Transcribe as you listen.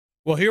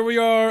Well, here we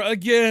are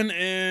again,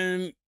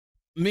 and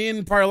me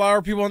and probably a lot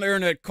of people on the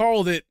internet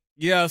called it.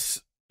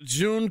 Yes,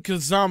 Jun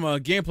Kazama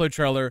gameplay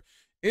trailer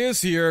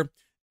is here,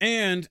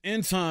 and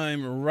in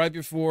time, right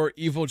before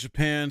Evo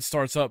Japan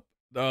starts up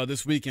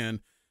this weekend.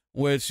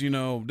 Which,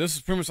 this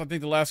is pretty much, I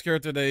think, the last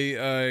character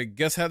they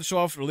guess had to show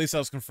off, or at least that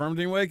was confirmed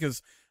anyway,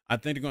 because I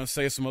think they're going to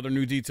say some other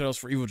new details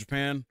for Evo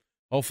Japan.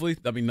 Hopefully,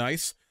 that'd be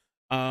nice.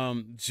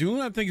 June,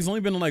 I think, has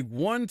only been in like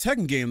one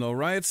Tekken game though,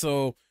 right?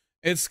 So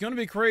it's gonna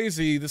be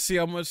crazy to see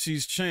how much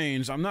she's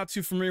changed. I'm not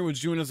too familiar with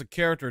June as a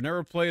character,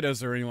 never played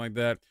as her or anything like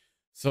that.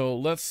 So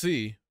let's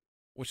see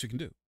what she can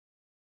do.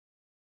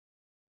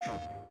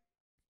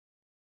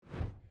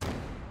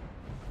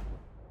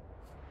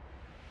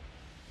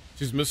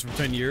 She's missing for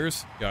 10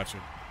 years?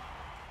 Gotcha.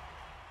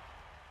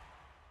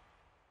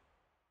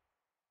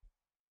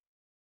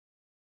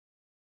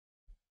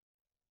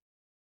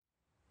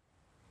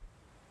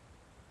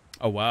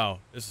 Oh wow,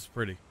 this is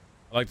pretty.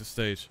 I like the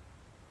stage.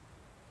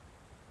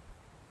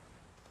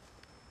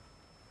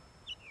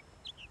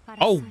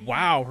 Oh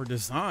wow, her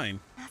design.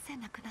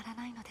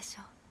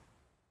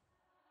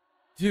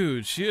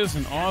 Dude, she is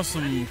an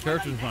awesome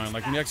character design.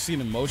 Like when you actually see it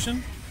in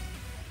motion.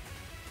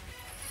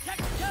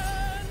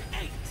 Tekken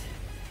 8.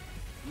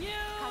 New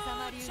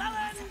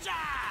challenger.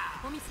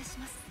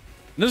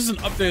 This is an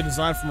updated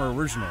design from her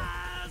original.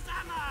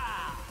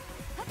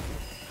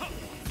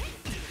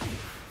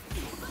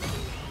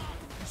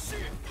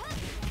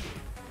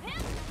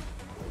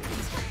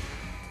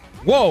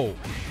 Whoa!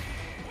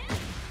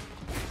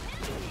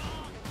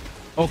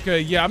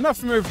 Okay, yeah, I'm not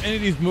familiar with any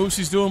of these moves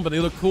she's doing, but they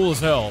look cool as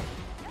hell.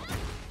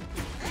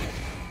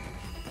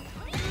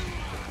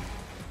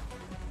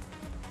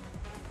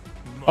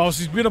 Oh,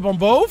 she's beat up on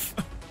both?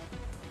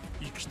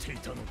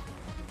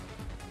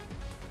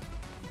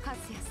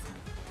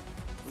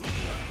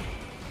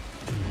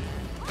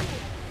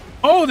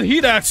 Oh, the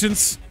heat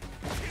actions.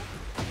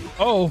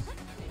 Oh.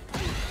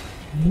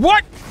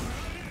 What?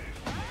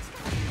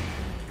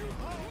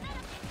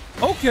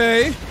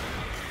 Okay.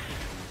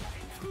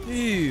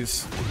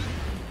 Jeez.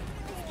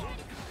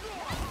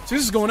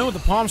 She's just going in with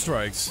the palm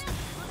strikes.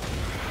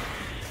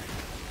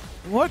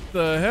 What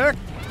the heck?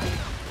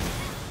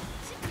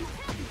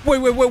 Wait,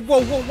 whoa, whoa,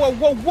 whoa, whoa,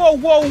 whoa, whoa,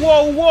 whoa,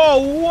 whoa,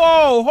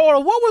 whoa. Hold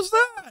on, what was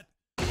that?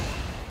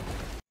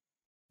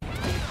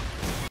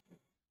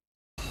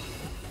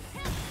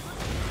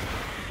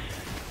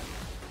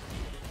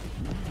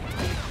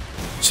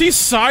 She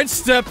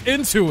sidestepped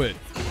into it.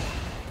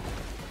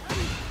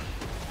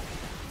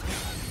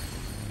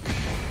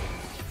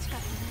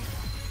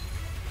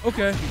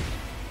 Okay.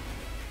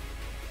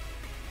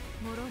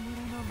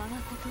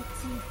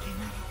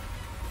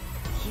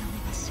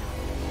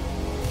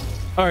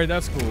 Alright,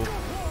 that's cool.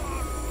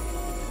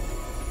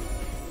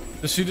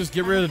 Does she just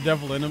get rid of the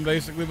devil in him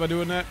basically by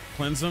doing that?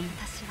 Cleanse him?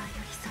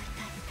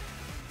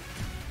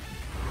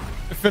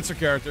 It fits her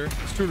character.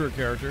 It's true to her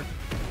character.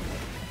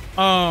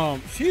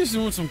 She's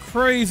doing some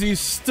crazy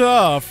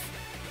stuff.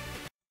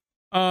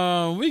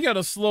 We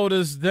gotta slow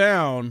this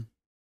down.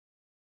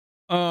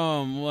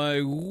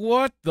 Like,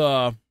 what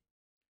the?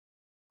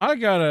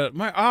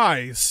 My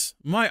eyes.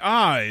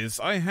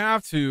 I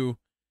have to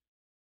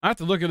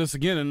look at this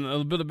again in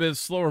a bit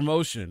slower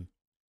motion.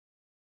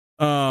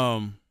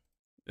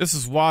 This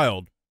is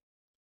wild.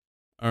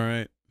 All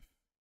right.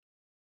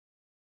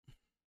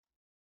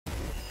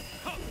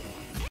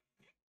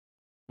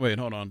 Wait,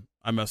 hold on.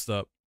 I messed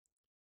up.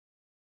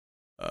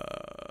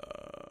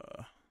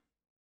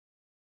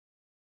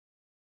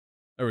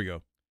 There we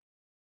go.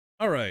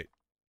 All right.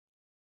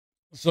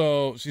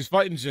 So she's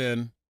fighting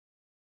Jin.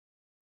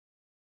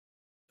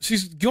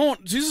 She's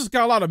just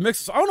got a lot of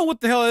mixes. I don't know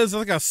what the hell it is. It's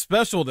like a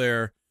special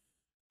there.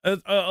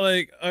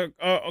 Like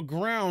a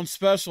ground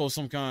special of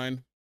some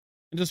kind.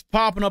 And just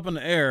popping up in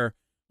the air.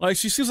 Like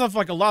she seems to have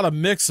like a lot of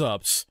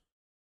mix-ups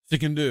she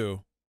can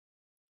do.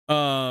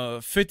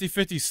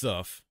 50-50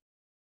 stuff.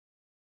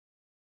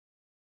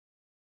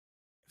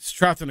 It's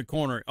trapped in a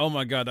corner. Oh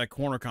my god, that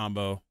corner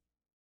combo.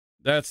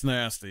 That's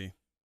nasty.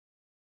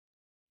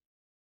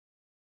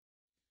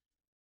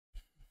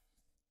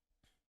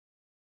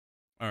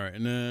 All right,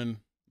 and then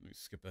let me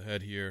skip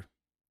ahead here.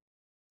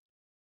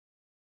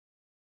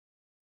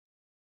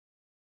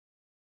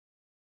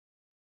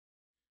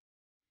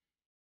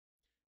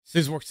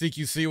 Says work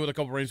CQC with a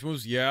couple range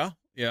moves. Yeah,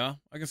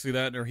 I can see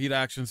that. There are heat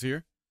actions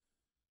here.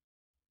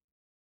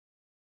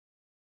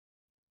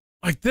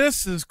 Like,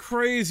 this is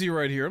crazy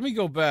right here. Let me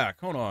go back.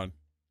 Hold on.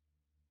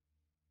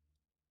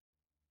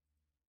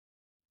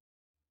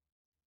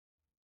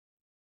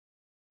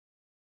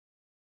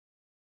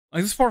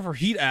 Like, this is part of her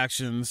heat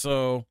action,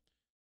 so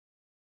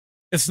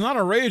it's not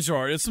a rage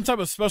art. It's some type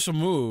of special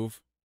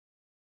move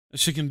that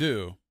she can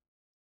do.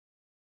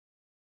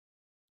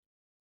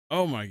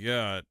 Oh my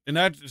god. And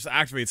that just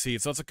activates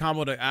heat. So it's a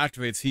combo that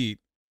activates heat.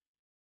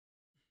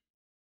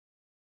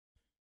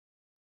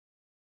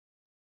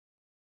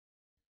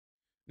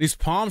 These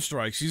palm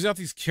strikes. She's got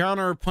these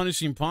counter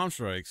punishing palm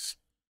strikes.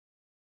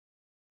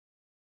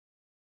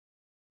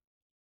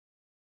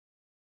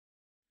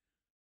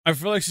 I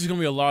feel like she's gonna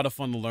be a lot of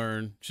fun to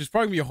learn. She's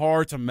probably gonna be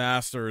hard to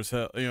master as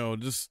hell. You know,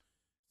 just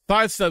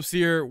side steps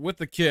here with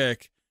the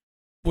kick,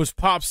 which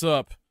pops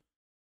up.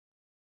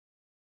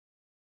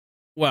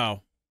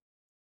 Wow.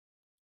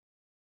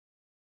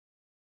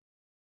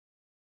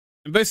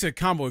 And basically a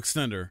combo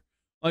extender.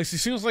 Like, she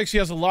seems like she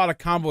has a lot of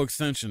combo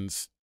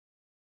extensions,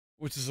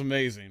 which is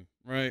amazing,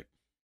 right?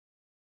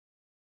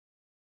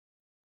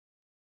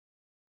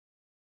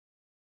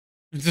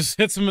 It just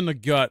hits him in the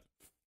gut.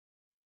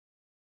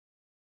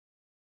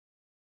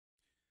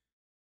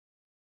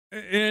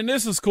 And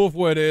this is cool for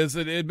what it is.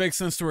 It makes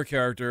sense to her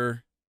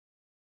character.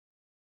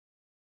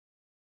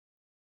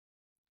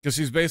 Because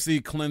she's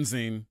basically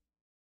cleansing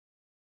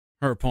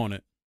her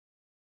opponent.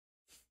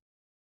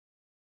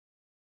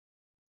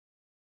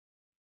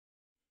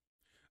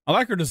 I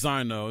like her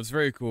design, though. It's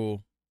very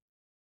cool.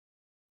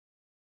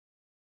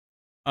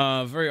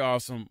 Very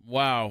awesome.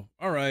 Wow.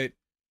 All right.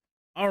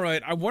 All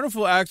right. I wonder if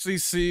we'll actually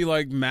see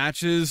like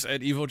matches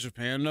at Evo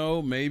Japan,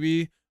 though,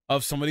 maybe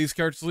of some of these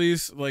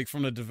characters, like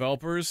from the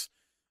developers.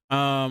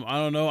 I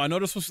don't know. I know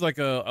this was like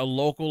a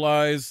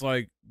localized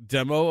like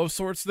demo of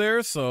sorts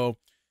there, so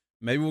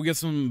maybe we'll get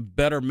some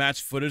better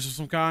match footage of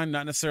some kind,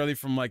 not necessarily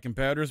from like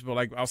competitors, but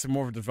like I'll say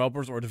more of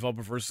developers or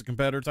developer versus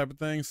competitor type of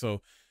thing.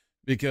 So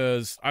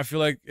because I feel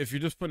like if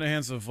you're just putting in the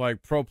hands of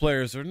like pro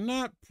players, they're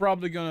not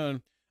probably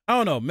gonna. I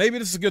don't know. Maybe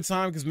this is a good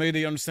time because maybe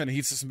they understand the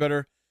heat system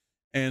better,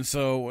 and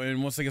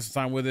once they get some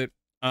time with it,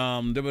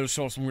 they'll be able to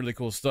show off some really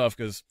cool stuff.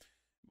 Because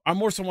I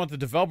more so want the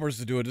developers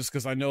to do it just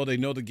because I know they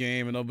know the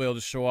game and they'll be able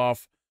to show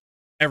off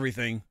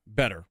everything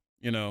better,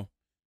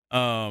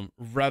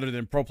 rather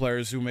than pro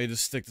players who may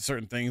just stick to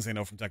certain things they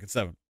know from Tekken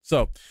 7.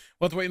 So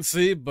we'll have to wait and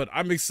see, but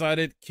I'm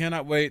excited.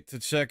 Cannot wait to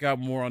check out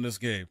more on this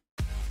game.